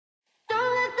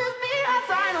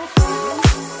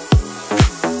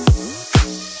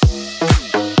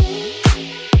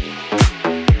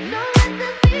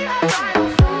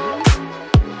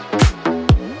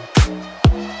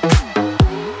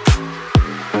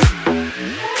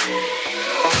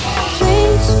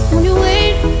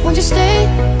won't you stay?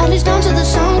 At least until the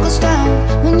sun goes down.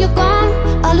 When you're gone,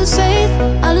 I lose faith,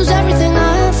 I lose everything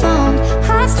I have found.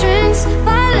 Heartstrings,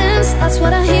 violence, that's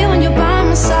what I hear when you're by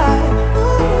my side.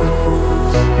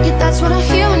 Yeah, that's what I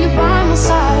hear when you're by my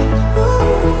side.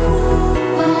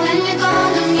 But when you're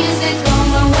gone, the music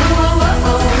gone, whoa, whoa, whoa,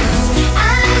 whoa.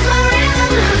 I lose my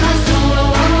rhythm, lose my soul,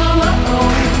 whoa, whoa, whoa, whoa.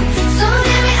 So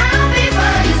give me out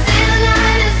before you say the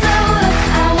night is over.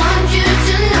 I want you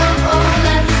to know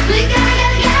that we gotta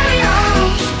carry on.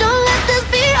 Don't let this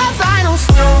be our final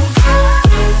song.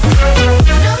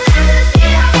 Don't let this be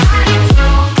our final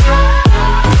song.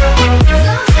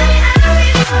 So give me out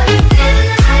before you say the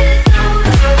night is over.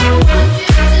 I want you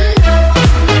to know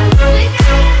that we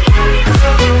gotta carry on.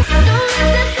 Don't let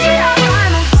this be our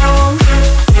final song.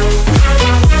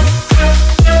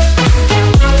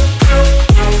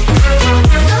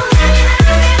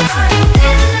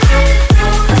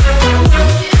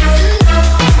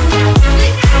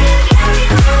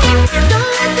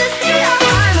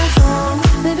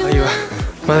 Ahí va.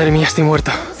 Madre mía, estoy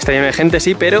muerto. Está lleno de gente,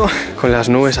 sí, pero con las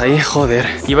nubes ahí, joder.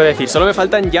 Iba a decir, solo me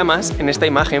faltan llamas en esta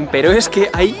imagen, pero es que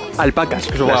hay alpacas.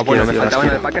 Bueno, me faltaban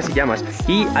alpacas y llamas.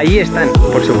 Y ahí están,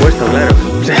 por supuesto, claro.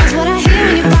 O sea, las quiero.